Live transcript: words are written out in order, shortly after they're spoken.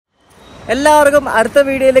എല്ലാവർക്കും അടുത്ത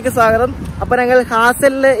വീഡിയോയിലേക്ക് സ്വാഗതം. അപ്പൊ ഞങ്ങൾ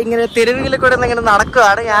ഹാസലില് ഇങ്ങനെ തെരുവുകളിൽ കൂടെ ഇങ്ങനെ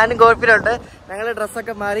നടക്കുകയാണ്. ഞാനും ഗോൾഫിലുണ്ട്. ഞങ്ങൾ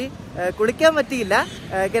ഡ്രസ്സൊക്കെ മാറി. കുളിക്കാൻ പറ്റിയില്ല.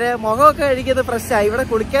 ഇങ്ങനെ മുഖമൊക്കെ കഴിക്കുന്നത് ഫ്രഷായി. ഇവിടെ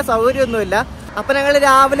കുളിക്കാൻ സൗകര്യമൊന്നുമില്ല. അപ്പൊ ഞങ്ങൾ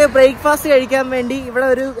രാവിലെ ബ്രേക്ക്ഫാസ്റ്റ് കഴിക്കാൻ വേണ്ടി ഇവിടെ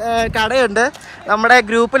ഒരു കടയുണ്ട്. നമ്മുടെ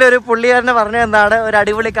ഗ്രൂപ്പിലൊരു പുള്ളിക്കാരനെ പറഞ്ഞു എന്താണ് ഒരു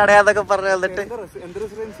അടിപൊളി കടയാന്നൊക്കെ പറഞ്ഞു തന്നിട്ട്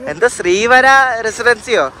എന്താ ശ്രീവര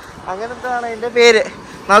റെസിഡൻസിയോ അങ്ങനെ എന്താണ് അതിന്റെ പേര്.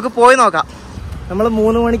 നമുക്ക് പോയി നോക്കാം. നമ്മൾ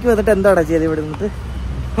 3 മണിക്ക് വന്നിട്ട് എന്താണ് ചെയ്ത് ഇവിടെ നിന്നിട്ട്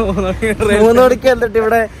 3 മണിക്ക് വന്നിട്ട്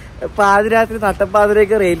ഇവിടെ പാതിരാത്രി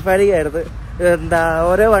നട്ടപ്പാതിരേക്ക് റെയിൽ പാടിയായിരുന്നു. എന്താ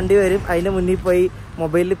ഓരോ വണ്ടി വരും, അതിന്റെ മുന്നിൽ പോയി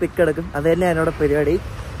മൊബൈലിൽ പിക്ക് എടുക്കും. അത് തന്നെ എന്നോട് പരിപാടി.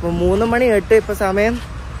 ഇപ്പൊ 3 മണി 8, ഇപ്പൊ സമയം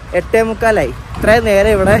 8:45. ഇത്രയും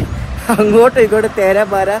നേരം ഇവിടെ അങ്ങോട്ടും ഇങ്ങോട്ടും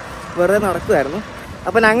തേരാപാര വെറുതെ നടക്കുമായിരുന്നു.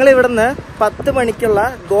 അപ്പൊ ഞങ്ങൾ ഇവിടുന്ന് 10 മണിക്കുള്ള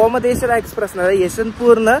ഗോമതേശ്വര എക്സ്പ്രസിന്, അതായത്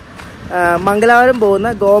യശ്വന്ത്പൂരിന്ന് മംഗലാപുരം പോകുന്ന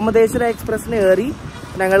ഗോമതേശ്വര എക്സ്പ്രസിന് കയറി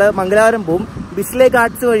ഞങ്ങൾ മംഗലാപുരം പോകും. ബിസ്ലെ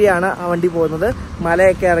ഘാട്സ് വഴിയാണ് ആ വണ്ടി പോകുന്നത്.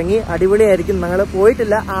 മലയൊക്കെ ഇറങ്ങി അടിപൊളിയായിരിക്കും. ഞങ്ങൾ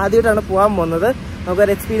പോയിട്ടില്ല, ആദ്യമായിട്ടാണ് പോകാൻ പോകുന്നത്.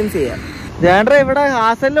 നമുക്കൊരു എക്സ്പീരിയൻസ് ചെയ്യാം. ജാൻഡ്ര ഇവിടെ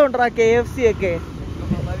ഹാസലിലും ഉണ്ടാ KFC ഒക്കെ.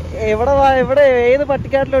 ഇവിടെ ഏത്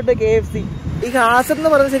പട്ടിക്കാട്ടിലുണ്ട് KFC? ഈ ഹാസൽ എന്ന്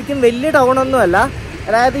പറയുന്നത് ശരിക്കും വലിയ ടൗൺ ഒന്നും അല്ല.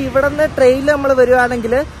 അതായത് ഇവിടെ നിന്ന് ട്രെയിനിൽ നമ്മൾ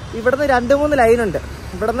വരുവാണെങ്കിൽ ഇവിടുന്ന് 2-3 ലൈനുണ്ട്.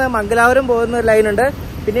 ഇവിടുന്ന് മംഗലാപുരം പോകുന്ന ഒരു ലൈനുണ്ട്,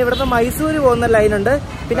 പിന്നെ ഇവിടുന്ന് മൈസൂര് പോകുന്ന ലൈനുണ്ട്,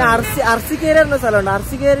 പിന്നെ അർസിക്കേര എന്ന സ്ഥലമുണ്ട്,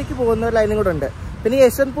 അർസിക്കേരയ്ക്ക് പോകുന്ന ഒരു ലൈനും കൂടെ ഉണ്ട്, പിന്നെ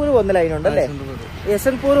യശ്വന്ത്പൂർ പോകുന്ന ലൈനുണ്ട് അല്ലേ,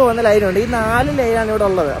 യശ്വന്ത്പൂർ പോകുന്ന ലൈനുണ്ട്. ഈ 4 ലൈനാണ് ഇവിടെ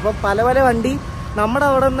ഉള്ളത്. അപ്പം പല പല വണ്ടി നമ്മുടെ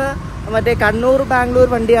അവിടെ നിന്ന് മറ്റേ കണ്ണൂർ ബാംഗ്ലൂർ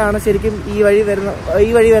വണ്ടിയാണ് ശരിക്കും ഈ വഴി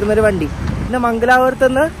വരുന്നൊരു വണ്ടി. പിന്നെ മംഗലാപുരത്ത്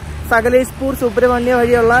നിന്ന് സകലേഷ്പൂർ സുബ്രഹ്മണ്യ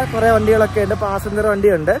വഴിയുള്ള കുറെ വണ്ടികളൊക്കെ ഉണ്ട്, പാസഞ്ചർ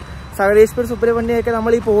വണ്ടിയുണ്ട്. സകലേഷ്പൂർ സുബ്രഹ്മണ്യൊക്കെ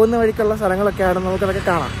നമ്മൾ ഈ പോകുന്ന വഴിക്കുള്ള സ്ഥലങ്ങളൊക്കെയാണ്, നമുക്കതൊക്കെ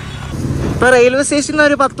കാണാം. ഇപ്പൊ റെയിൽവേ സ്റ്റേഷനിൽ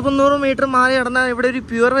ഒരു 10-300 മീറ്റർ മാറി നടന്നാൽ ഇവിടെ ഒരു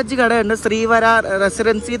പ്യുവർ വെജ് കടയുണ്ട്. ശ്രീവര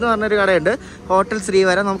റെസിഡൻസി എന്ന് പറഞ്ഞൊരു കടയുണ്ട്, ഹോട്ടൽ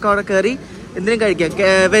ശ്രീവര. നമുക്ക് അവിടെ കയറി എന്തിനും കഴിക്കാം.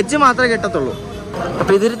 വെജ് മാത്രമേ കിട്ടത്തുള്ളൂ.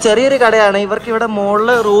 അപ്പൊ ഇതൊരു ചെറിയൊരു കടയാണ്. ഇവർക്ക് ഇവിടെ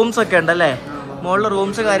മുകളില് റൂംസ് ഒക്കെ ഉണ്ട് അല്ലേ, മുകളിൽ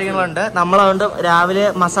റൂംസ് കാര്യങ്ങളുണ്ട്. നമ്മളതുകൊണ്ട് രാവിലെ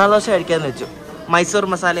മസാല ദോശ കഴിക്കാന്ന് വെച്ചു. മൈസൂർ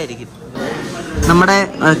മസാല ആയിരിക്കും. നമ്മുടെ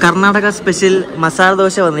കർണാടക സ്പെഷ്യൽ മസാല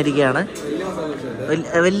ദോശ വന്നിരിക്കുകയാണ്.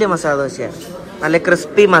 വലിയ മസാല ദോശയാണ്, നല്ല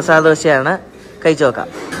ക്രിസ്പി മസാല ദോശയാണ്. കഴിച്ചു നോക്കാം.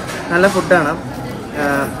 നല്ല ഫുഡാണ്.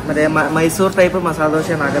 മറ്റേ മൈസൂർ ടൈപ്പ് മസാല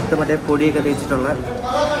ദോശയാണ്. അകത്ത് മറ്റേ പൊടിയൊക്കെ തേച്ചിട്ടുള്ള.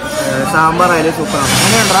 സാമ്പാർ ആയാലും സൂപ്പറാണ്.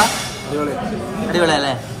 അങ്ങനെയുണ്ടാ? അടിപൊളി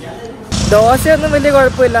അല്ലേ? ദോശയൊന്നും വലിയ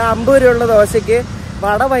കുഴപ്പമില്ല. 50 രൂപയുള്ള ദോശയ്ക്ക്.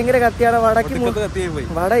 വട ഭയങ്കര കത്തിയാണ്. വട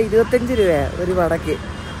 25 രൂപയാണ് ഒരു വടക്ക്.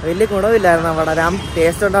 വലിയ ഗുണമില്ലായിരുന്നു വട.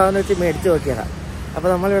 ടേസ്റ്റ് ഉണ്ടാവുമെന്ന് വെച്ച് മേടിച്ച് നോക്കിയതാണ്. അപ്പോൾ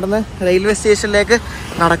നമ്മൾ ഇവിടുന്ന് റെയിൽവേ സ്റ്റേഷനിലേക്ക്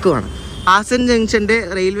നടക്കുവാണ്. ഹസൻ ജംഗ്ഷൻ്റെ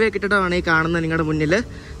റെയിൽവേ കെട്ടിടമാണ് ഈ കാണുന്നത് നിങ്ങളുടെ മുന്നിൽ.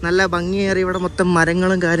 നല്ല ഭംഗിയേറി ഇവിടെ മൊത്തം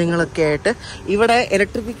മരങ്ങളും കാര്യങ്ങളൊക്കെ ആയിട്ട്. ഇവിടെ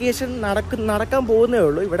ഇലക്ട്രിഫിക്കേഷൻ നടക്കാൻ പോകുന്നേ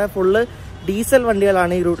ഉള്ളൂ. ഇവിടെ ഫുള്ള് ഡീസൽ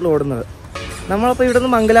വണ്ടികളാണ് ഈ റൂട്ടിൽ ഓടുന്നത്. നമ്മളപ്പോൾ ഇവിടുന്ന്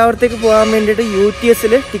മംഗലാപുരത്തേക്ക് പോകാൻ വേണ്ടിയിട്ട്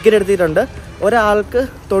UTSൽ ടിക്കറ്റ് എടുത്തിട്ടുണ്ട്. ഒരാൾക്ക്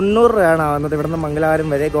 90 രൂപയാണ് ആവുന്നത് ഇവിടുന്ന് മംഗലാപുരം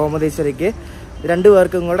വരെ. ഗോമതേശ്വരയ്ക്ക് 2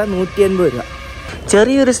 പേർക്കും കൂടെ 180 രൂപ.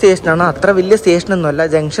 ചെറിയൊരു സ്റ്റേഷനാണ്, അത്ര വലിയ സ്റ്റേഷനൊന്നുമല്ല.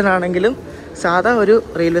 ജംഗ്ഷൻ ആണെങ്കിലും സാധാ ഒരു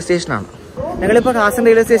റെയിൽവേ സ്റ്റേഷനാണ്. ഞങ്ങളിപ്പോൾ ഹാസൻ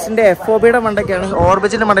റെയിൽവേ സ്റ്റേഷൻ്റെ FOBയുടെ മണ്ടയ്ക്കാണ്,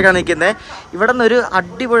 ഓവർബ്രിഡ്ജിൻ്റെ മണ്ടയ്ക്കാണ് നിൽക്കുന്നത്. ഇവിടെ നിന്നൊരു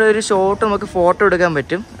അടിപൊളി ഒരു ഷോട്ട് നമുക്ക് ഫോട്ടോ എടുക്കാൻ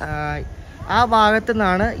പറ്റും. ആ ഭാഗത്തു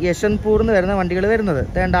നിന്നാണ് യശ്വന്ത്പൂരിൽ നിന്ന് വരുന്ന വണ്ടികൾ വരുന്നത്.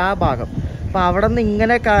 വേണ്ട ആ ഭാഗം. അപ്പോൾ അവിടെ നിന്ന്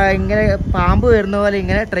ഇങ്ങനെ പാമ്പ് വരുന്ന പോലെ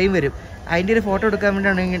ഇങ്ങനെ ട്രെയിൻ വരും. അതിൻ്റെ ഒരു ഫോട്ടോ എടുക്കാൻ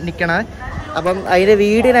വേണ്ടിയാണ് നിൽക്കണത്. അപ്പം അതിൻ്റെ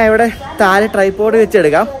വീഡിയോ ഞാൻ ഇവിടെ താഴെ ട്രൈപോഡ്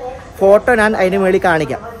വെച്ചെടുക്കാം. ഫോട്ടോ ഞാൻ അതിന് വേണ്ടി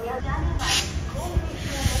കാണിക്കാം.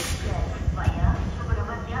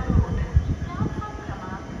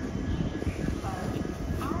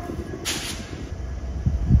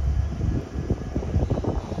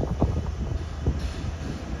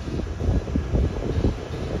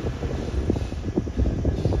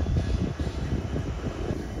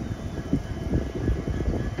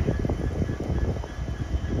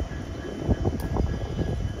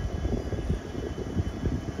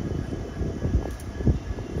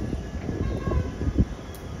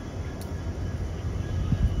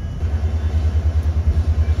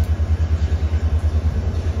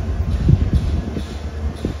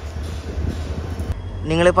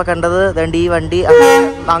 നിങ്ങളിപ്പോൾ കണ്ടത് ദണ്ട് ഈ വണ്ടി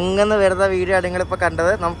അങ്ങനെ വരുന്ന വീഡിയോ ആണ് നിങ്ങളിപ്പോൾ കണ്ടത്.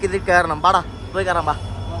 നമുക്കിതിൽ കയറണം. പാടാ പോയി കയറാം. പാ.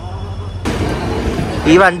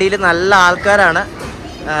 ഈ വണ്ടിയിൽ നല്ല ആൾക്കാരാണ്.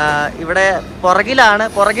 ഇവിടെ പുറകിൽ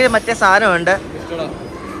മറ്റേ സാധനമുണ്ട്,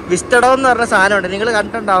 വിസ്റ്റഡം എന്ന് പറഞ്ഞ സാധനമുണ്ട്. നിങ്ങൾ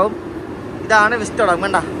കണ്ടിട്ടുണ്ടാവും. ഇതാണ് വിസ്റ്റഡം.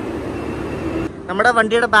 വേണ്ട, നമ്മുടെ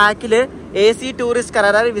വണ്ടിയുടെ ബാക്കിൽ AC ടൂറിസ്റ്റ് കാർ,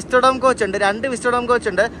 അതായത് വിസ്റ്റഡം കോച്ച് ഉണ്ട്. 2 വിസ്റ്റഡം കോച്ച്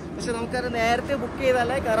ഉണ്ട്. പക്ഷെ നമുക്കത് നേരത്തെ ബുക്ക്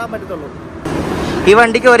ചെയ്താലേ കയറാൻ പറ്റത്തുള്ളൂ. ഈ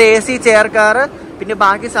വണ്ടിക്ക് ഒരു AC ചെയർ കാർ, പിന്നെ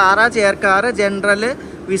ബാക്കി Sarah chair car, general,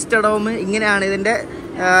 Vistadome, ഇങ്ങനെയാണ് ഇതിൻ്റെ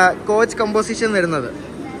കോച്ച് കമ്പോസിഷൻ വരുന്നത്.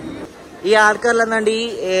 ഈ ആൾക്കാരെല്ലാം ഈ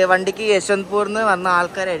വണ്ടിക്ക് യശ്വന്ത്പൂരിൽ നിന്ന് വന്ന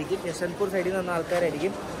ആൾക്കാരായിരിക്കും, യശ്വന്ത്പൂർ സൈഡിൽ നിന്ന് വന്ന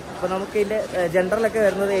ആൾക്കാരായിരിക്കും. അപ്പോൾ നമുക്ക് ഇതിൻ്റെ ജനറലൊക്കെ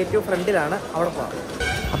വരുന്നത് ഏറ്റവും ഫ്രണ്ടിലാണ്, അവിടെ പോകാം.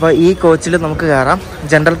 അപ്പോൾ ഈ കോച്ചിൽ നമുക്ക് കയറാം.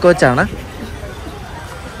 ജനറൽ കോച്ചാണ്,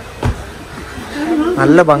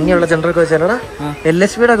 നല്ല ഭംഗിയുള്ള ജനറൽ കോച്ചാണ്.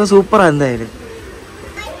 LSPയുടെ ഒക്കെ സൂപ്പറാണ് എന്തായാലും.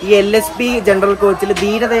 ഈ LSP ജനറൽ കോച്ചിൽ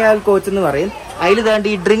ദീനദയാൽ കോച്ച് എന്ന് പറയും. അതിൽ വേണ്ട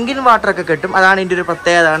ഈ ഡ്രിങ്കിങ് വാട്ടർ ഒക്കെ കിട്ടും. അതാണ് ഇതിൻ്റെ ഒരു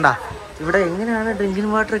പ്രത്യേകത. കണ്ടാ ഇവിടെ എങ്ങനെയാണ്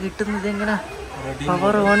ഡ്രിങ്കിങ് വാട്ടർ കിട്ടുന്നത്, എങ്ങനെ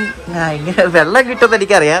പവർ ഓൺ ഇങ്ങനെ വെള്ളം കിട്ടുമെന്ന്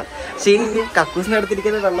എനിക്കറിയാം. പക്ഷേ ഈ കക്കൂസിന്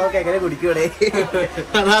അടുത്തിരിക്കുന്ന വെള്ളമൊക്കെ എങ്ങനെ കുടിക്കൂടെ,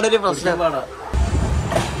 അതാണൊരു പ്രശ്നം.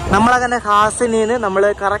 നമ്മളങ്ങനെ ഹാസനിന്ന് നമ്മൾ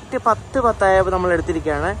കറക്റ്റ് 10:10 നമ്മൾ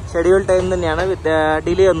എടുത്തിരിക്കുകയാണ്. ഷെഡ്യൂൾ ടൈം തന്നെയാണ്,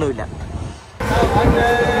 ഡിലേ ഒന്നുമില്ല.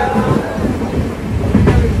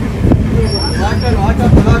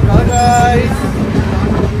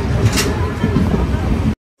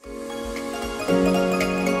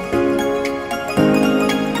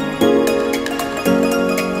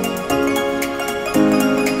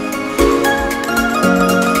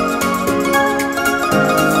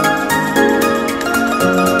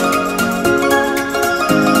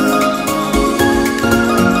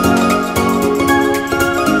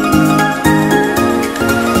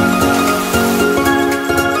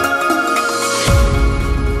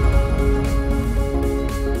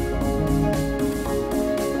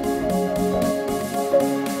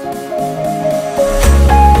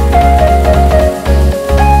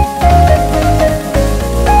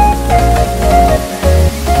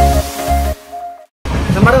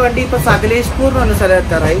 ഇപ്പോൾ സകലേഷ്പൂർ എന്ന് പറഞ്ഞ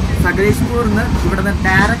സ്ഥലത്തെത്താറായി. സകലേഷ്പൂരിന്ന് ഇവിടുന്ന്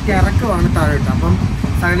ഡയറക്റ്റ് ഇറക്കമാണ് താഴോട്ട്. അപ്പം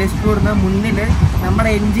സകലേഷ്പൂരിന്ന് മുന്നിൽ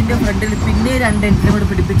നമ്മുടെ എഞ്ചിൻ്റെ ഫ്രണ്ടിൽ പിന്നെ 2 എഞ്ചിനും കൂടി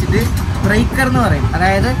പിടിപ്പിച്ചിട്ട് ബ്രേക്കർ എന്ന് പറയും.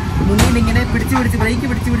 അതായത് മുന്നിൽ ഇങ്ങനെ ബ്രേക്ക്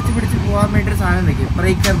പിടിച്ച് പോകാൻ വേണ്ടി ഒരു സാധനം വയ്ക്കും,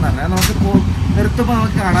 ബ്രേക്കർ എന്ന് പറഞ്ഞാൽ. നമുക്ക് നിർത്തുമ്പോൾ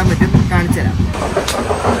നമുക്ക് കാണാൻ പറ്റും, കാണിച്ചു തരാം.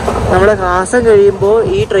 നമ്മൾ ഹാസൻ കഴിയുമ്പോൾ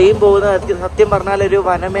ഈ ട്രെയിൻ പോകുന്ന സത്യം പറഞ്ഞാൽ ഒരു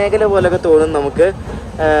വനമേഖല പോലൊക്കെ തോന്നും നമുക്ക്.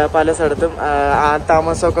 പല സ്ഥലത്തും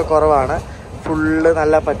താമസമൊക്കെ കുറവാണ്, ഫുള്ള്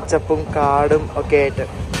നല്ല പച്ചപ്പും കാടും ഒക്കെ ആയിട്ട്.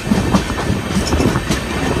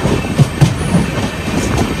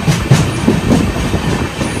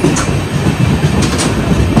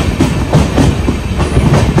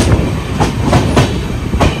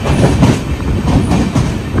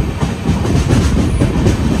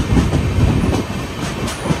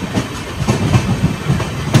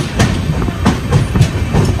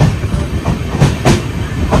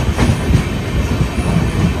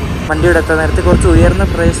 വണ്ടിയുടെ എത്താൻ നേരത്തെ കുറച്ച് ഉയർന്ന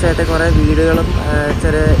പ്രദേശമായിട്ട് കുറേ വീടുകളും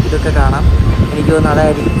ചെറിയ ഇതൊക്കെ കാണാം. എനിക്ക് തോന്നുന്നു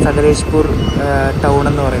അതായിരിക്കും സകലേഷ്പൂർ ടൗൺ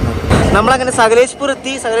എന്ന് പറയുന്നത്. നമ്മളങ്ങനെ സകലേഷ്പൂർ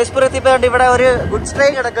എത്തിയപ്പോൾ ഇവിടെ ഒരു ഗുഡ്സ്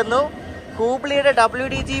ട്രെയിൻ കിടക്കുന്നു. ഹൂബ്ലിയുടെ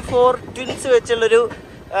WDG4 ട്വിൻസ് വെച്ചുള്ളൊരു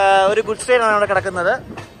ഗുഡ്സ് ട്രെയിനാണ് അവിടെ കിടക്കുന്നത്.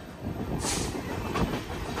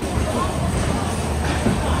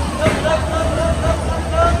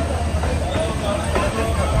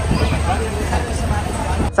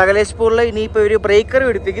 സകലേഷ്പൂരിൽ ഇനിയിപ്പോൾ ഒരു ബ്രേക്കർ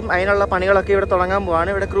പിടിപ്പിക്കും. അതിനുള്ള പണികളൊക്കെ ഇവിടെ തുടങ്ങാൻ പോവാണ്.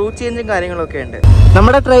 ഇവിടെ ക്രൂ ചേഞ്ചും കാര്യങ്ങളൊക്കെ ഉണ്ട്.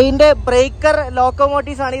 നമ്മുടെ ട്രെയിനിന്റെ ബ്രേക്കർ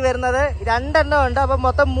ലോക്കോമോട്ടീവ്സ് ആണ് ഈ വരുന്നത്. 2 എണ്ണം ഉണ്ട്. അപ്പം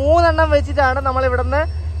മൊത്തം 3 എണ്ണം വെച്ചിട്ടാണ് നമ്മൾ ഇവിടുന്ന്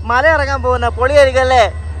മല ഇറങ്ങാൻ പോകുന്നത്. പൊളിയായിരിക്കും അല്ലേ?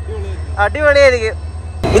 അടിപൊളിയായിരിക്കും.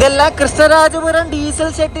 ഇതെല്ലാം കൃഷ്ണരാജപുരം ഡീസൽ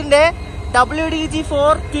ഷെഡിന്റെ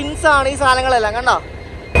WDG4 ട്വിൻസ് ആണ് ഈ സാധനങ്ങളെല്ലാം. കണ്ടോ,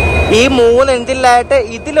 ഈ 3 എഞ്ചിനിലായിട്ട്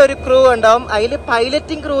ഇതിലൊരു ക്രൂ ഉണ്ടാവും. അതിൽ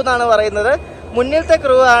പൈലറ്റിംഗ് ക്രൂ എന്നാണ് പറയുന്നത്. മുന്നിലത്തെ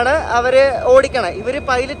ക്രൂ ആണ് അവര് ഓടിക്കണേ, ഇവര്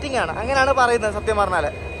പൈലറ്റിംഗ് ആണ്, അങ്ങനെയാണ് പറയുന്നത്. സത്യം പറഞ്ഞാല്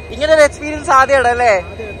ഇങ്ങനെ ഒരു എക്സ്പീരിയൻസ് ആദ്യമാണ് അല്ലേ?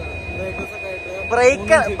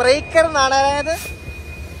 ബ്രേക്കർ എന്നാണ്, അതായത്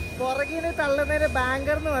പുറകിന് തള്ളുന്നതിന്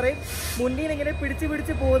ബാങ്കർ എന്ന് പറയും, മുന്നിൽ ഇങ്ങനെ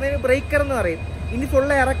പിടിച്ച് പോകുന്നതിന് ബ്രേക്കർ എന്ന് പറയും. ഇനി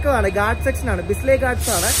ഫുള്ള് ഇറക്കമാണ്, ഘാട്ട് സെക്ഷൻ ആണ്, ബിസ്ലെ ഘാട്സ്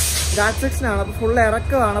ആണ്, ഘാട്ട് സെക്ഷൻ ആണ്. അപ്പൊ ഫുള്ള്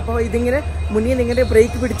ഇറക്കമാണ്. അപ്പൊ ഇതിങ്ങനെ മുന്നിൽ ഇങ്ങനെ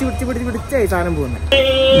ബ്രേക്ക് പിടിച്ചായി സാധനം പോകുന്നത്.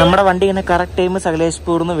 നമ്മുടെ വണ്ടി ഇങ്ങനെ കറക്റ്റ് ടൈം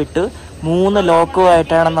സകലേഷ്പൂർന്ന് വിട്ടു. 3 ലോക്കോ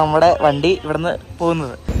ആയിട്ടാണ് നമ്മുടെ വണ്ടി ഇവിടുന്ന്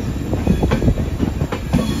പോകുന്നത്.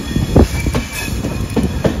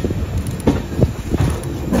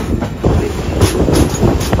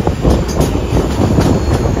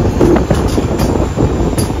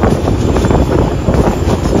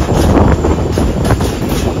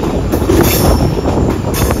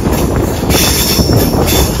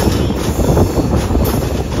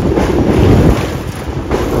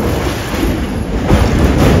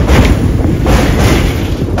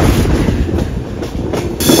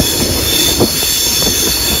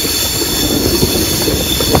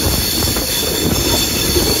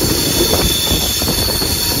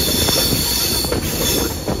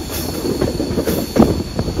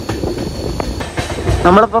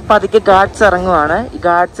 നമ്മളിപ്പോൾ പതുക്കെ ഘാട്സ് ഇറങ്ങുവാണ്. ഈ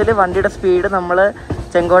ഘാട്സിൽ വണ്ടിയുടെ സ്പീഡ് നമ്മൾ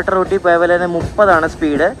ചെങ്കോട്ട റൂട്ടിൽ പോയ പോലെ തന്നെ 30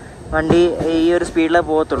 സ്പീഡ്. വണ്ടി ഈ ഒരു സ്പീഡിലേ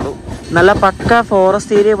പോകത്തുള്ളൂ. നല്ല പക്ക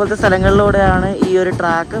ഫോറസ്റ്റ് ഏരിയ പോലത്തെ സ്ഥലങ്ങളിലൂടെയാണ് ഈ ഒരു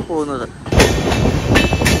ട്രാക്ക് പോകുന്നത്.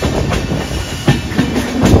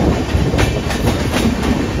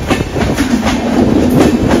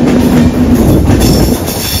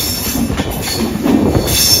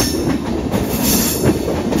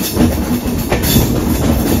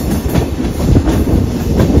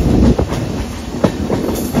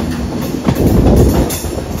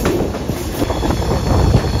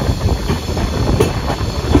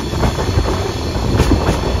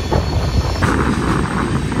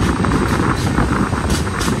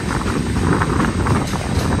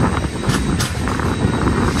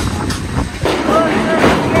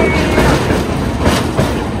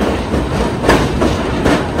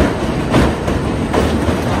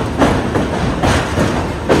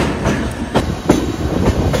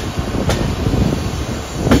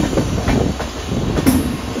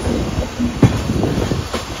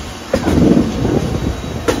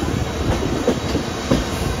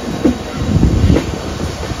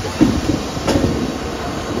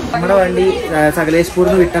 നമ്മുടെ വണ്ടി സകലേഷ്പൂരിൽ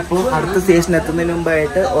നിന്ന് വിട്ടപ്പോൾ അടുത്ത സ്റ്റേഷൻ എത്തുന്നതിന്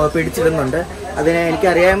മുമ്പായിട്ട് പിടിച്ചിടുന്നുണ്ട്. അതിനെ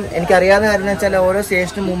എനിക്കറിയാവുന്ന കാര്യം എന്ന് വെച്ചാൽ ഓരോ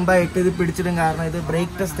സ്റ്റേഷന് മുമ്പായിട്ട് ഇത് പിടിച്ചിടും. കാരണം ഇത്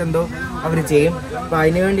ബ്രേക്ക് ടെസ്റ്റ് എന്തോ അവർ ചെയ്യും. അപ്പോൾ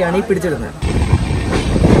അതിന് വേണ്ടിയാണ് ഈ പിടിച്ചിടുന്നത്.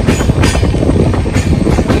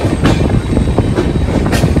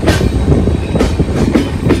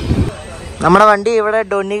 നമ്മുടെ വണ്ടി ഇവിടെ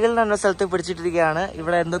ഡൊന്നികൾ എന്ന സ്ഥലത്ത് പിടിച്ചിട്ടിരിക്കുകയാണ്.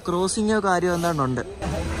 ഇവിടെ എന്തോ ക്രോസിങ്ങോ കാര്യമോ എന്താണ്ടുണ്ട്.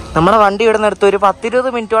 നമ്മുടെ വണ്ടി ഇവിടെ നിർത്തി ഒരു 10-20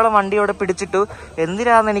 മിനിറ്റോളം വണ്ടി ഇവിടെ പിടിച്ചിട്ടു.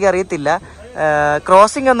 എന്തിനാണെന്ന് എനിക്കറിയത്തില്ല.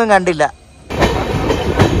 ക്രോസിംഗ് ഒന്നും കണ്ടില്ല.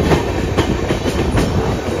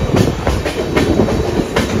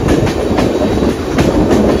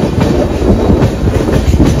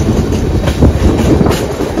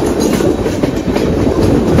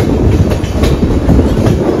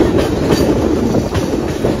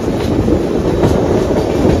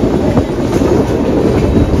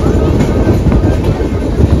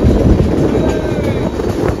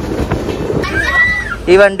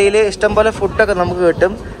 ഈ വണ്ടിയിൽ ഇഷ്ടംപോലെ ഫുഡൊക്കെ നമുക്ക്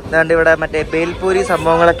കിട്ടും. അതുകൊണ്ട് ഇവിടെ മറ്റേ ബേൽപൂരി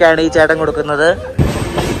സംഭവങ്ങളൊക്കെയാണ് ഈ ചേട്ടൻ കൊടുക്കുന്നത്.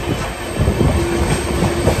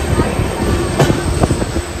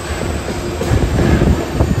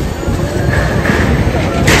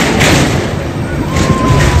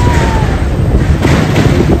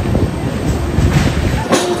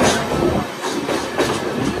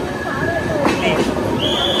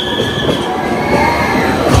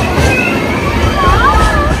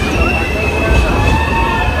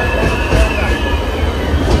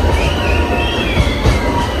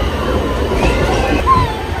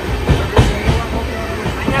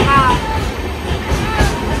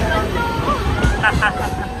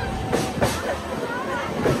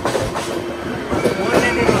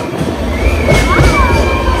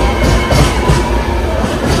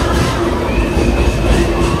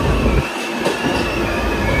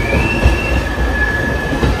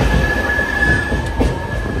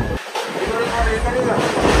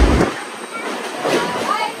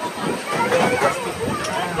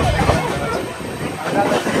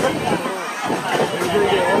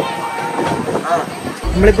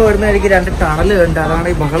 നമ്മളിപ്പോൾ വരുന്ന വഴിക്ക് 2 ടണൽ ഉണ്ട്. അതാണ്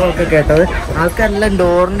ഈ ബഹളമൊക്കെ കേട്ടത്. ആൾക്കാരെല്ലാം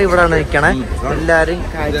ഡോറിൻ്റെ ഇവിടെയാണ് നിൽക്കണേ. എല്ലാവരും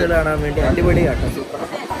കാഴ്ചകൾ കാണാൻ വേണ്ടി. അടിപൊളി കേട്ടോ, സൂപ്പർ.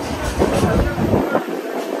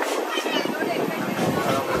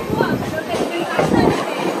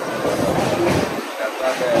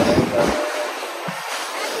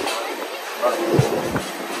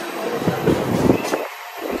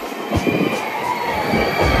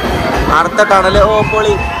 അടുത്ത ടണൽ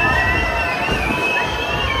പൊളി.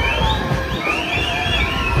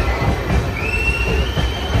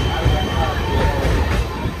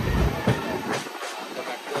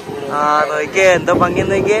 നോക്കിയേ എന്തോ ഭംഗി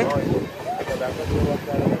നോക്കിയേ.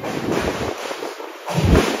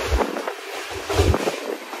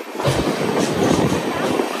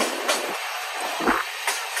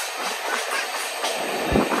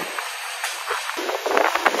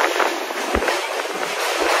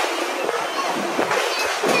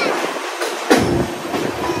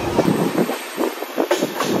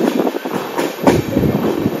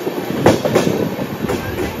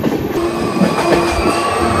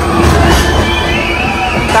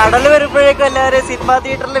 കടൽ വരുമ്പോഴേക്കും എല്ലാവരും സിനിമാ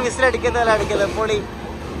തിയേറ്ററിൽ വിസിലടിക്കുന്ന പോലെ അടിക്കുന്നത്. പൊളി.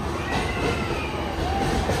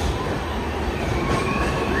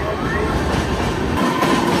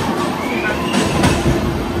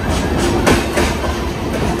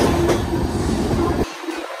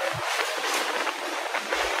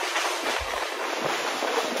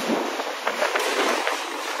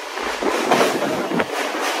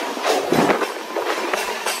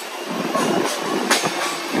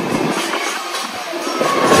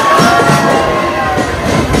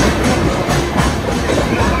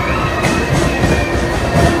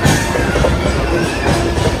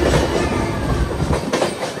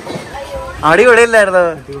 അടിപൊളിയില്ലായിരുന്നോ?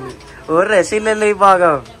 ഒരു രക്ഷയില്ലല്ലോ ഈ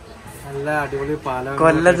ഭാഗം. നല്ല അടിപൊളി പാലം.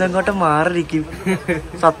 കൊല്ലം ചെങ്കോട്ട മാറിയിരിക്കും.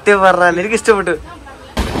 സത്യം പറഞ്ഞാൽ എനിക്ക് ഇഷ്ടപ്പെട്ടു.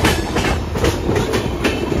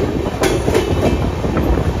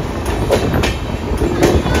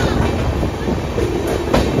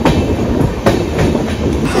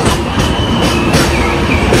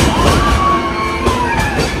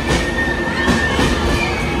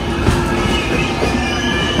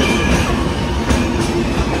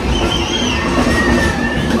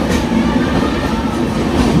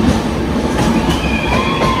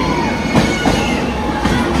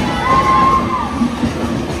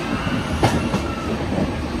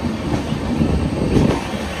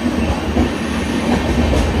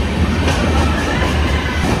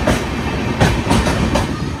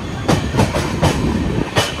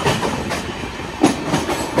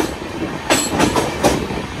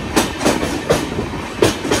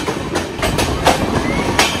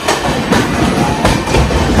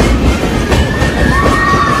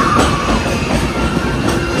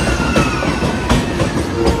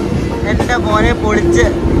 മോനെ പൊളിച്ച്.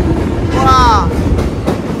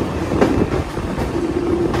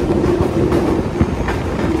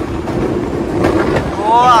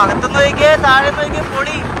 ഓ അകത്തുനിന്ന് നോക്കിയേ, താഴെ നോക്കിയേ,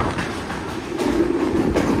 പൊളി.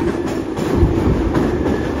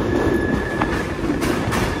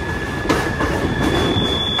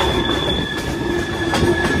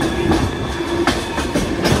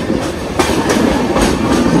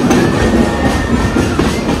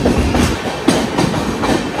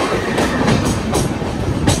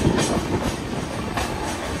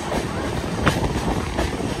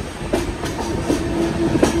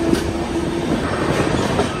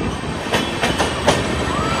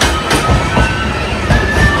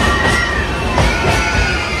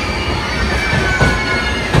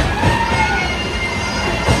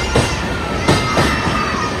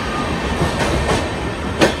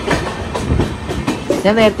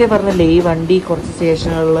 ഞാൻ നേരത്തെ പറഞ്ഞില്ലേ ഈ വണ്ടി കുറച്ച്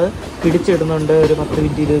സ്റ്റേഷനുകളിൽ പിടിച്ചിടുന്നുണ്ട്, ഒരു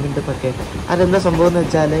 10-20 മിനിറ്റൊക്കെ. അതെന്താ സംഭവം എന്ന്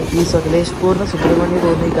വെച്ചാൽ ഈ സകലേഷ്പൂരിന് സുബ്രഹ്മണ്യ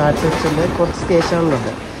പോകുന്ന ഈ ഘാട്ട് സെക്ഷനിൽ കുറച്ച്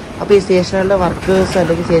സ്റ്റേഷനുകളുണ്ട്. അപ്പോൾ ഈ സ്റ്റേഷനുകളിലെ വർക്കേഴ്സ്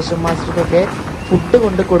അല്ലെങ്കിൽ സ്റ്റേഷൻ മാസ്റ്റർക്കൊക്കെ ഫുഡ്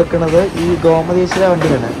കൊണ്ട് കൊടുക്കുന്നത് ഈ ഗോമതേശ്വര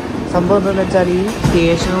വണ്ടിയാണ്. സംഭവം എന്താണെന്ന് വെച്ചാൽ ഈ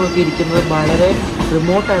സ്റ്റേഷനുകളൊക്കെ ഇരിക്കുന്നത് വളരെ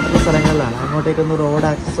റിമോട്ടായിട്ടുള്ള സ്ഥലങ്ങളിലാണ്. അങ്ങോട്ടേക്കൊന്നും റോഡ്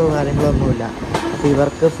ആക്സസോ കാര്യങ്ങളോ ഒന്നുമില്ല. അപ്പോൾ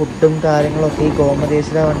ഇവർക്ക് ഫുഡും കാര്യങ്ങളൊക്കെ ഈ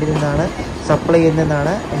ഗോമതേശ്വര വണ്ടിയിൽ നിന്നാണ് സപ്ലൈ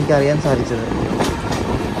ചെയ്യുന്നതെന്നാണ് എനിക്കറിയാൻ സാധിച്ചത്.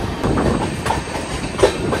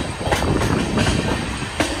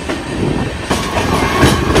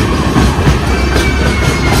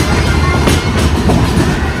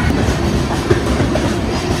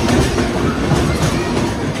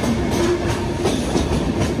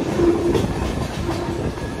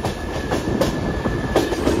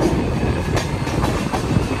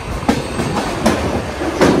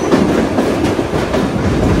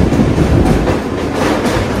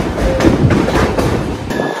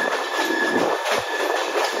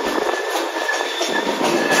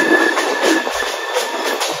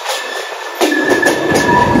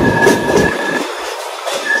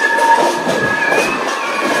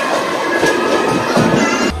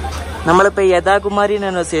 നമ്മളിപ്പോൾ യഥാകുമാരി എന്ന്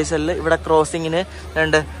പറഞ്ഞ സ്റ്റേഷനിൽ ഇവിടെ ക്രോസിങ്ങിന്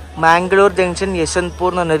രണ്ട് മാംഗ്ലൂർ ജംഗ്ഷൻ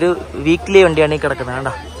യശ്വന്ത്പൂർ എന്ന് പറഞ്ഞൊരു വീക്ക്ലി വണ്ടിയാണ് ഈ കിടക്കുന്നത്.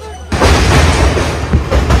 കണ്ടോ,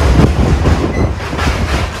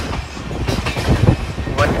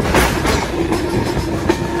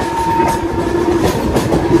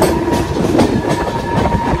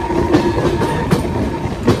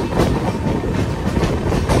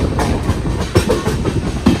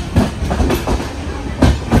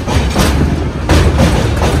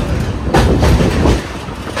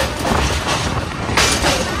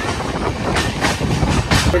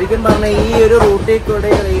 ശരിക്കും പറഞ്ഞാൽ ഈ ഒരു റൂട്ടിൽ കൂടെ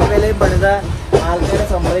റെയിൽവേയിലെയും പണിത ആൾക്കാരെ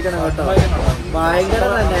സമ്മതിക്കണം കേട്ടോ. ഭയങ്കര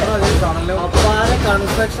തന്നെ അപ്പാര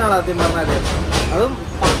കൺസ്ട്രക്ഷൻ ആണ് ആദ്യം പറഞ്ഞാല്. അതും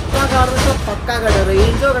പക്കാ കാണുന്ന പക്കാ കട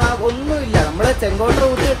റേഞ്ചോ ഒന്നുമില്ല. നമ്മള് ചെങ്കോട്ട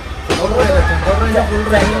റൂട്ട്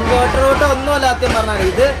ഒന്നുമല്ല ആദ്യം പറഞ്ഞാൽ.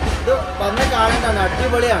 ഇത് വന്ന് കാണേണ്ടതാണ്,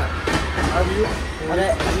 അടിപൊളിയാണ്. അതെ,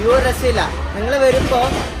 വ്യൂ രക്ഷയില്ല. നിങ്ങൾ വരുമ്പോ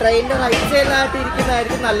ട്രെയിനിന്റെ റൈറ്റ് സൈഡിലായിട്ട്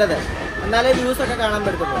ഇരിക്കുന്നതായിരിക്കും നല്ലത്, എന്നാലേ വ്യൂസ് ഒക്കെ കാണാൻ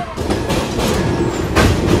പറ്റുള്ളൂ.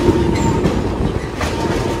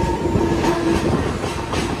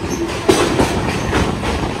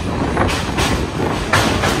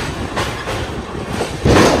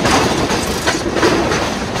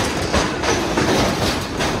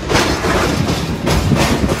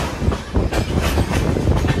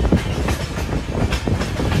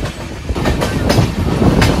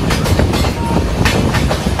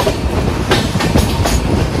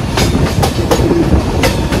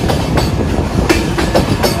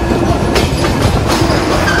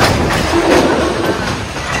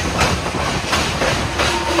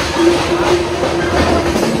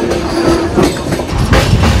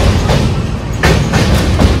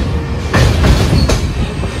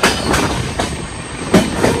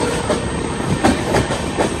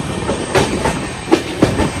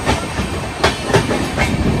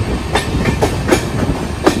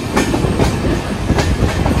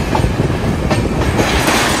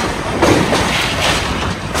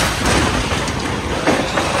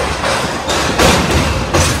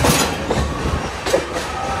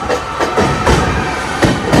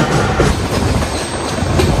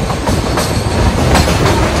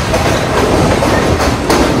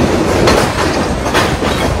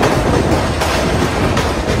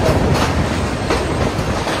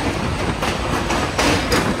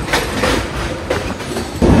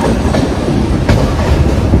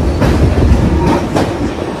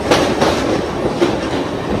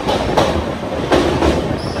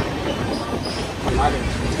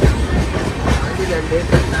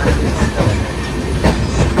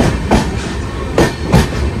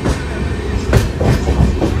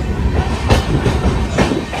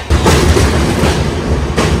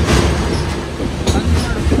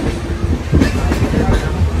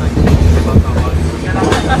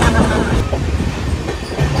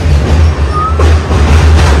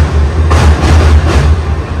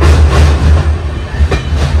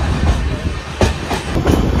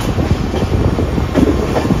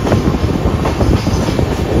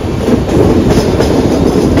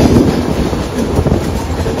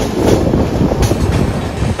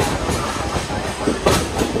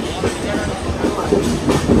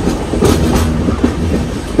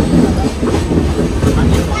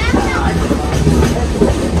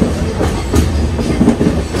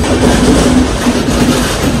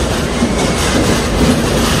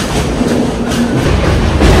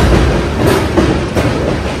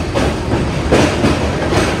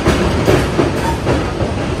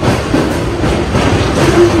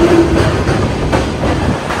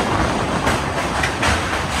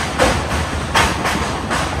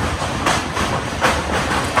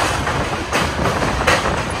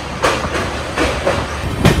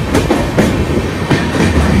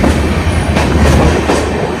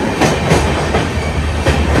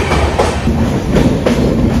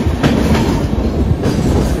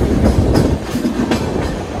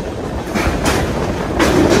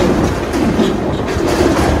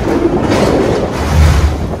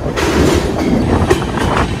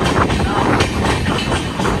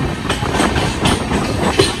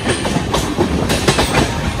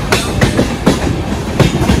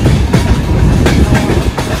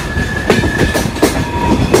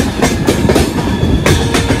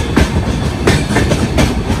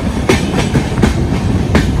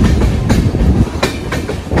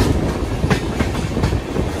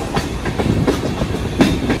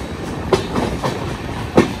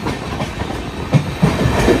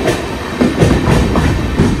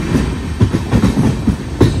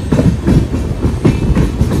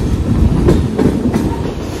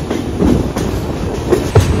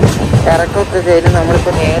 ഒക്കെ കഴിഞ്ഞ്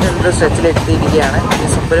നമ്മളിപ്പോൾ നേരെ ഒരു സ്ട്രെച്ചിൽ എത്തിയിരിക്കുകയാണ്. ഈ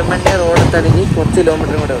സുബ്രഹ്മണ്യ റോഡ് തടങ്ങി കുറച്ച്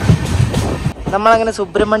കിലോമീറ്ററും കൂടെ ഉണ്ട്. നമ്മളങ്ങനെ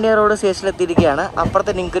സുബ്രഹ്മണ്യ റോഡ് സ്റ്റേഷനിൽ എത്തിയിരിക്കുകയാണ്.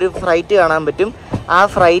 അപ്പുറത്ത് നിങ്ങൾക്കൊരു ഫ്ലൈറ്റ് കാണാൻ പറ്റും. ആ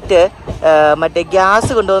ഫ്ലൈറ്റ് മറ്റേ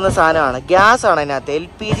ഗ്യാസ് കൊണ്ടുപോകുന്ന സാധനമാണ്. ഗ്യാസ് ആണ് അതിനകത്ത്,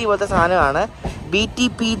 LPG പോലത്തെ സാധനമാണ്.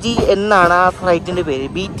 BTPG എന്നാണ് ആ ഫ്ലൈറ്റിൻ്റെ പേര്,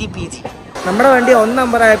 BTPG. നമ്മുടെ വണ്ടി 1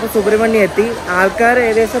 നമ്പറായപ്പോൾ സുബ്രഹ്മണ്യം എത്തി. ആൾക്കാർ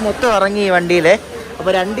ഏകദേശം മൊത്തം ഇറങ്ങി ഈ വണ്ടിയിൽ.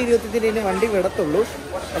 അപ്പോൾ 2:25 വണ്ടി വിടത്തുള്ളൂ.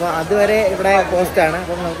 അപ്പോൾ അതുവരെ ഇവിടെ പോസ്റ്റാണ്.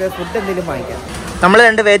 അപ്പോൾ നമുക്ക് ഫുഡ് എന്തെങ്കിലും വാങ്ങിക്കാം. നമ്മൾ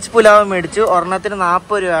 2 വെജ് പുലാവ് മേടിച്ചു. ഒരെണ്ണത്തിന്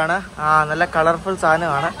 40 രൂപയാണ്. നല്ല കളർഫുൾ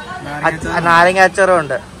സാധനമാണ്. നാരങ്ങ അച്ചാറും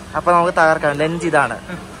ഉണ്ട്. അപ്പോൾ നമുക്ക് തകർക്കാം. ലഞ്ച് ഇതാണ്.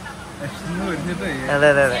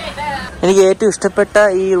 അതെ. എനിക്ക് ഏറ്റവും ഇഷ്ടപ്പെട്ട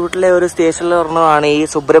ഈ റൂട്ടിലെ ഒരു സ്റ്റേഷനിൽ ഒരെണ്ണമാണ് ഈ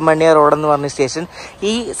സുബ്രഹ്മണ്യ റോഡ് എന്ന് പറഞ്ഞ സ്റ്റേഷൻ.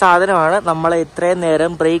 ഈ സാധനമാണ് നമ്മളെ ഇത്രയും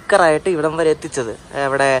നേരം ബ്രേക്കറായിട്ട് ഇവിടം വരെ എത്തിച്ചത്.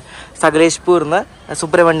 ഇവിടെ സകലേഷ്പൂർന്ന്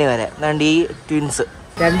സുബ്രഹ്മണ്യം വരെ. അതുകൊണ്ട് ഈ ട്വിൻസ്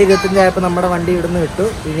 2:25 നമ്മുടെ വണ്ടി ഇവിടുന്ന് വിട്ടു.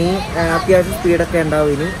 ഇനി അത്യാവശ്യം സ്പീഡൊക്കെ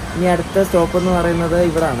ഉണ്ടാവും. ഇനി അടുത്ത സ്റ്റോപ്പ് എന്ന് പറയുന്നത്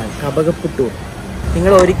ഇവിടാണ്, കബകപ്പുട്ടൂർ.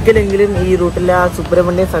 നിങ്ങൾ ഒരിക്കലെങ്കിലും ഈ റൂട്ടിലെ ആ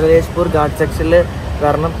സുബ്രഹ്മണ്യം സകലേഷ്പൂർ ഘാട്ട് സെക്ഷനിൽ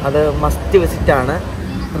വരണം. അത് മസ്റ്റ് വിസിറ്റാണ്,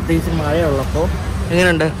 പ്രത്യേകിച്ച് മഴയുള്ളപ്പോൾ.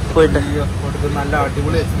 എങ്ങനെയുണ്ട് പോയിട്ട്? നല്ല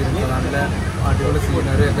അടിപൊളി എക്സ്പീരിയൻസ്, നല്ല അടിപൊളി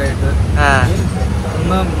സീനറി ഒക്കെ ആയിട്ട്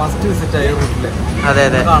ഒന്ന് മസ്റ്റ് വിസിറ്റ് ആയി റൂട്ടില്. അതെ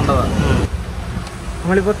കാണേണ്ടതാണ്.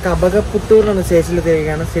 നമ്മളിപ്പോൾ കബകപ്പുട്ടൂറിനാണ് സ്റ്റേഷനിൽ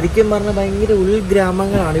തിരികെയാണ്. ശരിക്കും പറഞ്ഞാൽ ഭയങ്കര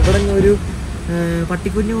ഉൾഗ്രാമങ്ങളാണ്. ഇവിടെ ഒരു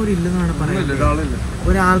പട്ടിക്കുഞ്ഞു പോലും ഇല്ലെന്നാണ് പറയുന്നത്.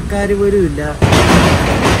 ഒരാൾക്കാർ പോലും ഇല്ല.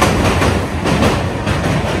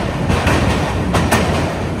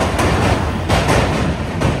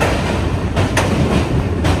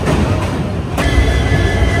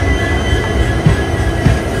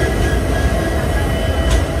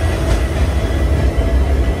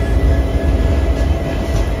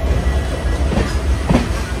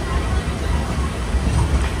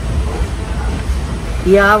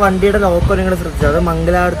 ഈ ആ വണ്ടിയുടെ ലോക്കോ നിങ്ങൾ ശ്രദ്ധിച്ചത്, അത്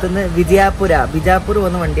മംഗലാപുരത്ത് നിന്ന് ബിജാപൂർ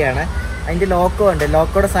പോകുന്ന വണ്ടിയാണ്. അതിൻ്റെ ലോക്കോ ഉണ്ട്.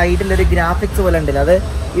 ലോക്കോയുടെ സൈഡിലൊരു ഗ്രാഫിക്സ് പോലെ ഉണ്ടല്ലോ, അത്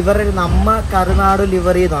ഇവരുടെ നമ്മ കരുനാട്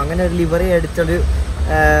ലിവറി എന്നോ അങ്ങനെ ഒരു ലിവറി അടിച്ചൊരു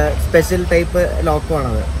സ്പെഷ്യൽ ടൈപ്പ് ലോക്കോ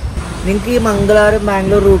ആണത്. നിങ്ങൾക്ക് ഈ മംഗലാപുരം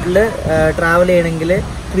ബാംഗ്ലൂർ റൂട്ടിൽ ട്രാവൽ ചെയ്യണമെങ്കിൽ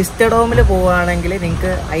വിസ്റ്റഡോമിൽ പോവുകയാണെങ്കിൽ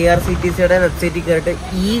നിങ്ങൾക്ക് IRCTCയുടെ വെബ്സൈറ്റിൽ കയറിയിട്ട്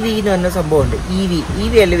EV എന്ന് പറഞ്ഞ സംഭവമുണ്ട്.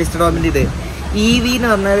 EV അല്ലേ വിസ്റ്റഡോമിൻ്റെ ഇത്. EV എന്ന്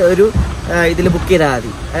പറഞ്ഞ ഒരു ഇതിൽ ബുക്ക് ചെയ്താൽ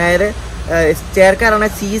മതി. അതായത് ചേർക്കാറാണ്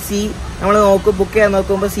CC. നമ്മൾ ബുക്ക് ചെയ്യാൻ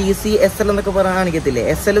നോക്കുമ്പോൾ CC SL എന്നൊക്കെ പറഞ്ഞാൽ കാണിക്കത്തില്ലേ.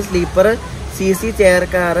 SL സ്ലീപ്പർ, CC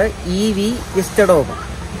ചെയർക്കാർ, EV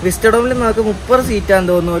വിസ്റ്റഡോമിൽ നമുക്ക് 30 സീറ്റാന്ന്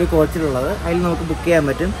തോന്നുന്നു ഒരു കോച്ചിലുള്ളത്. അതിൽ നമുക്ക് ബുക്ക് ചെയ്യാൻ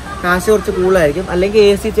പറ്റും. കാശ് കുറച്ച് കൂടുതലായിരിക്കും. അല്ലെങ്കിൽ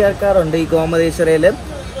AC ചെയർക്കാറുണ്ട് ഈ ഗോമതേശ്വരയിൽ,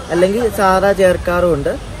 അല്ലെങ്കിൽ സാധാ ചെയർക്കാറും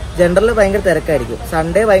ഉണ്ട്. ജനറലിൽ ഭയങ്കര തിരക്കായിരിക്കും.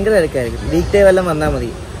 സൺഡേ ഭയങ്കര തിരക്കായിരിക്കും. വീക്ക് ഡേ വല്ലതും വന്നാൽ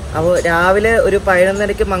മതി. അപ്പോൾ രാവിലെ ഒരു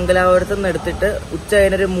 11:30 മംഗലാപുരത്ത് നിന്ന് എടുത്തിട്ട് ഉച്ച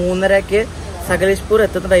കഴിഞ്ഞൊരു 3:30 സകലേഷ്പൂർ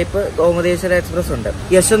എത്തുന്ന ടൈപ്പ് ഗോമതേശ്വര എക്സ്പ്രസ് ഉണ്ട്.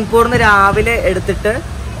 യശ്വന്ത്പൂർന്ന് രാവിലെ എടുത്തിട്ട്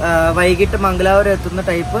വൈകിട്ട് മംഗലാപുരം എത്തുന്ന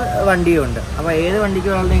ടൈപ്പ് വണ്ടിയുണ്ട്. അപ്പോൾ ഏത് വണ്ടിക്ക്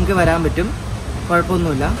വേണമെങ്കിലും നിങ്ങൾക്ക് വരാൻ പറ്റും,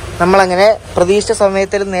 കുഴപ്പമൊന്നുമില്ല. നമ്മളങ്ങനെ പ്രതീക്ഷിച്ച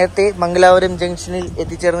സമയത്തിൽ നേരത്തെ മംഗലാപുരം ജംഗ്ഷനിൽ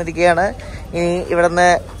എത്തിച്ചേർന്നിരിക്കുകയാണ്. ഇനി ഇവിടുന്ന്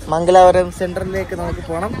മംഗലാപുരം സെൻട്രലിലേക്ക് നമുക്ക്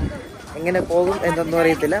പോകണം. എങ്ങനെ പോകും എന്തൊന്നും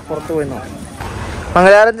അറിയത്തില്ല, പുറത്ത് പോയി നോക്കാം.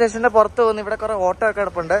 മംഗലാപുരം സ്റ്റേഷൻ്റെ പുറത്ത് പോകുന്നു. ഇവിടെ കുറേ ഓട്ടോ ഒക്കെ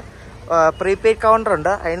കിടപ്പുണ്ട്. പ്രീപെയ്ഡ് കൗണ്ടർ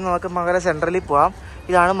ഉണ്ട്. അതിന് നമുക്ക് മംഗലാപുരം സെൻട്രലിൽ പോകാം.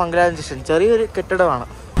 ഇതാണ് മംഗലാപുരം ജംഗ്ഷൻ. ചെറിയൊരു കെട്ടിടമാണ്.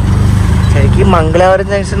 ശരിക്കും മംഗലാപുരം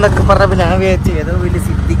ജംഗ്ഷൻ എന്നൊക്കെ പറഞ്ഞപ്പോൾ ഞാൻ വിചാരിച്ചു ഏതോ വലിയ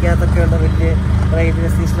സിറ്റിക്കകത്തൊക്കെ ഉള്ള വലിയ റെയിൽവേ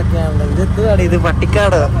സ്റ്റേഷനൊക്കെ ആണല്ലോ. ഇതെന്താണ്? ഇത്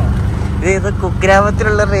പട്ടിക്കാട്. ഇത്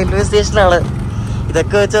കുഗ്രാമത്തിലുള്ള റെയിൽവേ സ്റ്റേഷനാണ്.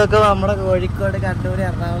 ഇതൊക്കെ വെച്ച് നോക്കുമ്പോൾ നമ്മുടെ കോഴിക്കോട്, കണ്ണൂർ,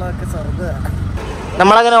 എറണാകുളം ഒക്കെ സ്വർഗ്ഗമാണ്.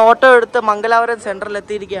 നമ്മളങ്ങനെ ഓട്ടോ എടുത്ത് മംഗലാപുരം സെൻട്രലിൽ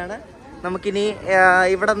എത്തിയിരിക്കുകയാണ്. നമുക്കിനി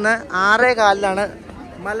ഇവിടെ നിന്ന് 6:15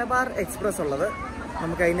 മലബാർ എക്സ്പ്രസ് ഉള്ളത്.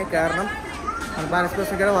 നമുക്ക് അതിന് കയറണം. മലബാർ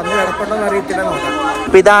എക്സ്പ്രസ് ഒക്കെ വന്ന് കിടപ്പുണ്ടോന്ന് അറിയത്തില്ല, നോക്കാം.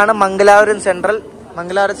 അപ്പം ഇതാണ് മംഗലാപുരം സെൻട്രൽ.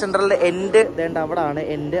 മംഗലാപുരം സെൻട്രലിൻ്റെ എൻഡ് വേണ്ട അവിടാണ്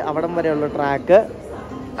എൻഡ്. അവിടം വരെയുള്ള ട്രാക്ക്.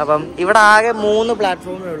 അപ്പം ഇവിടെ ആകെ 3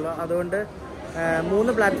 പ്ലാറ്റ്ഫോമേ ഉള്ളൂ. അതുകൊണ്ട്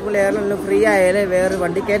 3 പ്ലാറ്റ്ഫോമിൽ ഏറെല്ലാം ഫ്രീ ആയാലേ വേറെ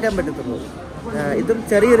വണ്ടി കയറ്റാൻ പറ്റത്തുള്ളൂ. ഇതും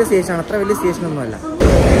ചെറിയൊരു സ്റ്റേഷനാണ്, അത്ര വലിയ സ്റ്റേഷനൊന്നുമല്ല.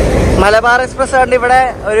 മലബാർ എക്സ്പ്രസ് കണ്ട് ഇവിടെ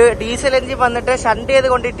ഒരു ഡീസൽ എഞ്ചിൻ വന്നിട്ട് ഷണ്ട് ചെയ്ത്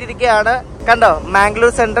കൊണ്ടിട്ടിരിക്കുകയാണ്. കണ്ടോ?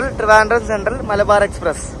 Mangalore central, Trivandrum central, Malabar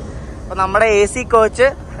express. അപ്പോൾ നമ്മുടെ AC കോച്ച്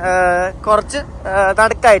കുറച്ച്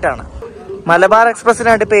നടുക്കായിട്ടാണ്. മലബാർ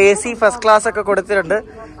എക്സ്പ്രസിനായിട്ട് ഇപ്പോൾ AC ഫസ്റ്റ് ക്ലാസ് ഒക്കെ കൊടുത്തിട്ടുണ്ട്.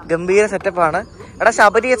 ഗംഭീര സെറ്റപ്പാണ്. എടാ,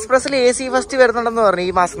 ശബരി എക്സ്പ്രസ്സിൽ AC ഫസ്റ്റ് വരുന്നുണ്ടെന്ന് പറഞ്ഞു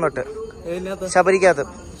ഈ മാസം തൊട്ട്.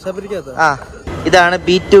 ശബരിക്കകത്ത്. ആ, ഇതാണ്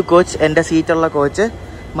B2 കോച്ച്. എൻ്റെ സീറ്റുള്ള കോച്ച്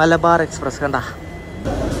മലബാർ എക്സ്പ്രസ്. കണ്ട,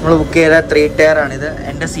 നമ്മൾ ബുക്ക് ചെയ്ത 3 ടയർ ആണിത്.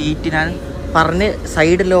 എൻ്റെ സീറ്റ് ഞാൻ പറഞ്ഞ്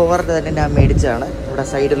സൈഡ് ലോവറിൻ്റെ തന്നെ ഞാൻ മേടിച്ചതാണ്. ഇവിടെ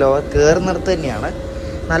സൈഡ് ലോവർ കയറുന്നിടത്ത് തന്നെയാണ്.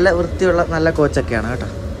 നല്ല വൃത്തിയുള്ള നല്ല കോച്ചൊക്കെയാണ് കേട്ടോ.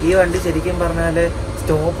 ഈ വണ്ടി ശരിക്കും പറഞ്ഞാൽ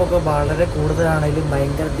സ്റ്റോപ്പൊക്കെ വളരെ കൂടുതലാണെങ്കിലും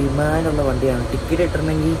ഭയങ്കര ഡിമാൻഡുള്ള വണ്ടിയാണ്. ടിക്കറ്റ്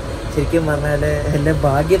കിട്ടണമെങ്കിൽ ശരിക്കും പറഞ്ഞാൽ എൻ്റെ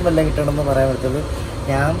ഭാഗ്യം വല്ല കിട്ടണമെന്ന് പറയാൻ പറ്റുള്ളൂ.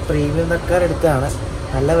 ഞാൻ പ്രീമിയം തക്കാർ എടുത്താണ്.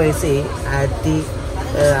 നല്ല പൈസ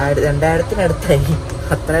 2000-ന്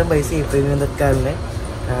അത്രയും പൈസ പ്രീമിയം തത്കാലിന്.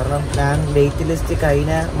 കാരണം ഞാൻ വെയിറ്റ് ലിസ്റ്റ്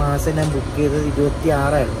കഴിഞ്ഞ മാസം ഞാൻ ബുക്ക് ചെയ്തത്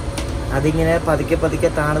 26 അതിങ്ങനെ പതുക്കെ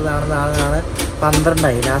താണ്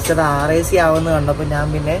 12 ലാസ്റ്റ് അത് RAC ആവുമെന്ന് കണ്ടപ്പോൾ ഞാൻ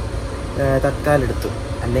പിന്നെ തത്കാലെടുത്തു.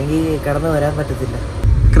 അല്ലെങ്കിൽ കടന്നു വരാൻ പറ്റത്തില്ല.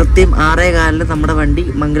 കൃത്യം 6:15 നമ്മുടെ വണ്ടി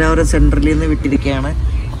മംഗലാപുരം സെൻട്രലിൽ നിന്ന് വിട്ടിരിക്കുകയാണ്.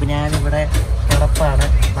 അപ്പോൾ ഞാനിവിടെ കിടപ്പാണ്,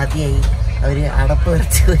 മതിയായി. അവർ അടപ്പ്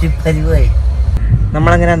വെച്ച് ഒരു പരിവായി.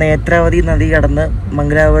 നമ്മളങ്ങനെ നേത്രാവതി നദി കടന്ന്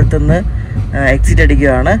മംഗലാപുരത്ത് നിന്ന് എക്സിറ്റ്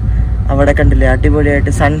അടിക്കുകയാണ്. അവിടെ കണ്ടില്ലേ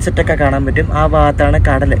അടിപൊളിയായിട്ട് സൺസെറ്റൊക്കെ കാണാൻ പറ്റും. ആ ഭാഗത്താണ്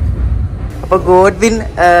കടൽ. അപ്പോൾ ഗോഡ്വിൻ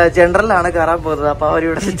ജനറലാണ് കയറാൻ പോകുന്നത്. അപ്പോൾ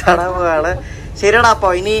അവരിവിടെ ചാടാൻ പോവുകയാണ്. ശരിയാടാ,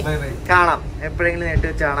 അപ്പോൾ ഇനി കാണാം, എപ്പോഴെങ്കിലും നേരിട്ട്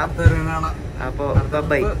വെച്ച് കാണാം. അപ്പോൾ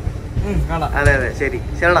ബൈ. അതെ ശരി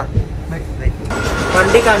ശരിടാ.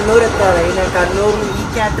 വണ്ടി കണ്ണൂർ എത്താതെ കണ്ണൂരിൽ ഈ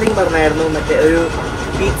കാറ്ററിംഗ് പറഞ്ഞായിരുന്നു, മറ്റേ ഒരു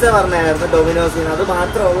പിസ്സ പറഞ്ഞായിരുന്നു ഡൊമിനോസിന്. അത്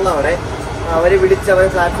മാത്രമേ ഉള്ളൂ അവിടെ. അവർ വിളിച്ചവർ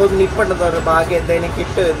പ്ലാറ്റ്ഫോമിൽ നിൽപ്പുണ്ടെന്ന് പറഞ്ഞു. ബാക്കി എന്തെങ്കിലും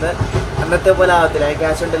കിട്ടുമെന്ന്. അന്നത്തെ പോലെ ആവത്തില്ല,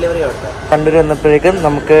 ക്യാഷ് ഓൺ ഡെലിവറി ഉണ്ട്. കണ്ണൂർ വന്നപ്പോഴേക്കും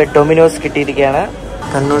നമുക്ക് ഡൊമിനോസ് കിട്ടിയിരിക്കുകയാണ്.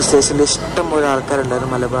 കണ്ണൂർ സ്റ്റേഷനിൽ ഇഷ്ടംപോലെ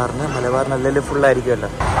ആൾക്കാരുണ്ടായിരുന്നു. മലബാർ നല്ലൊരു ഫുള്ളായിരിക്കുമല്ലോ.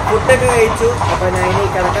 ഫുഡൊക്കെ കഴിച്ചു. അപ്പോൾ ഞാൻ ഇനി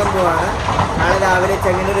കിടക്കാൻ പോവാണ്. നാളെ രാവിലെ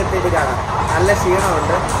ചെങ്ങന്നൂർ എത്തിയിട്ട് കാണാം. നല്ല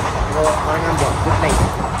ക്ഷീണമുണ്ട്. അപ്പോൾ ഉറങ്ങാൻ പോവാം. Good night.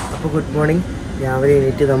 അപ്പോൾ ഗുഡ് മോർണിംഗ്. രാവിലെ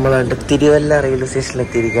എണീറ്റ് നമ്മൾ തിരുവല്ല റെയിൽവേ സ്റ്റേഷനിൽ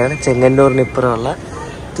എത്തിയിരിക്കുകയാണ്. ചെങ്ങന്നൂരിന് ഇപ്പുറമുള്ള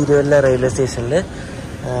തിരുവല്ല റെയിൽവേ സ്റ്റേഷനിൽ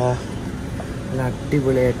നല്ല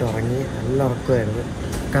അടിപൊളിയായിട്ട് ഉറങ്ങി. നല്ല ഉറക്കമായിരുന്നു.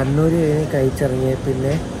 കണ്ണൂർ കഴിഞ്ഞ് കഴിച്ചിറങ്ങിയ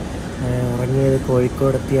പിന്നെ ഉറങ്ങിയത്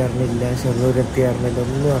കോഴിക്കോട് എത്തിയാറിനില്ല, ഷൊർണൂർ എത്തിയാറിനില്ല,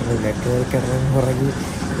 ഒന്നും അറിഞ്ഞില്ല. കയറി ഉറങ്ങി.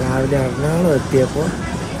 രാവിലെ എറണാകുളം എത്തിയപ്പോൾ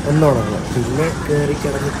ഒന്നുറങ്ങി. പിന്നെ കയറി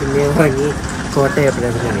കിടന്ന് പിന്നെ ഉറങ്ങി.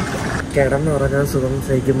 കോട്ടയപ്പോഴാണ് എനിക്ക് കിടന്നുറങ്ങാൻ സുഖം.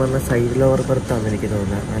 ശരിക്കും പറഞ്ഞാൽ സൈഡിൽ ഓവർ ബർത്താണ് എനിക്ക്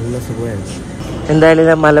തോന്നുന്നത്. നല്ല സുഖമായിരുന്നു. എന്തായാലും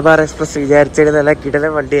ഞാൻ മലബാർ എക്സ്പ്രസ് വിചാരിച്ചത് നല്ല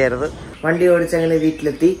കിടലൻ വണ്ടിയായിരുന്നു. വണ്ടി ഓടിച്ചങ്ങനെ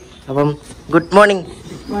വീട്ടിലെത്തി. അപ്പം ഗുഡ് മോർണിംഗ്.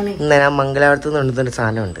 ഇന്ന് ഞാൻ മംഗലാപുരത്ത് നിന്ന് കൊണ്ടുവന്നൊരു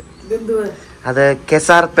സാധനമുണ്ട്. അത്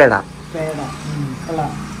കെസാർ പേട.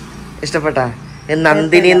 ഇഷ്ടപ്പെട്ടാ?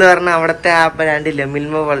 നന്ദിനി എന്ന് പറഞ്ഞ അവിടത്തെ ആ ബ്രാൻഡില്ലേ,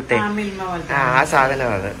 മിൽമ പോലത്തെ ആ സാധനം.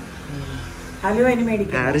 അത്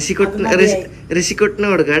ഋഷിക്കുട്ടിന്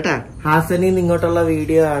കൊടുക്കുക കേട്ടാ. ഹാസനിൽ ഇങ്ങോട്ടുള്ള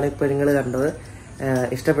വീഡിയോ ആണ് ഇപ്പൊ നിങ്ങൾ കണ്ടത്.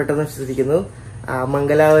 ഇഷ്ടപ്പെട്ടെന്ന് വിശ്വസിക്കുന്നു.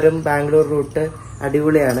 മംഗലാപുരം ബാംഗ്ലൂർ റൂട്ട്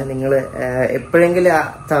അടിപൊളിയാണ്. നിങ്ങൾ എപ്പോഴെങ്കിലും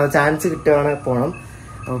ചാൻസ് കിട്ടുവാണെങ്കിൽ പോകണം.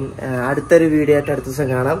 അപ്പം അടുത്തൊരു വീഡിയോ ആയിട്ട് അടുത്ത ദിവസം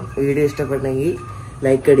കാണാം. വീഡിയോ ഇഷ്ടപ്പെട്ടെങ്കിൽ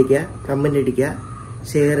ലൈക്ക് അടിക്കുക, കമന്റ് അടിക്കുക,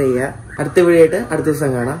 ഷെയർ ചെയ്യുക. അടുത്ത വീഡിയോ ആയിട്ട് അടുത്ത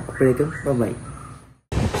ദിവസം കാണാം. അപ്പോഴേക്കും ബൈ.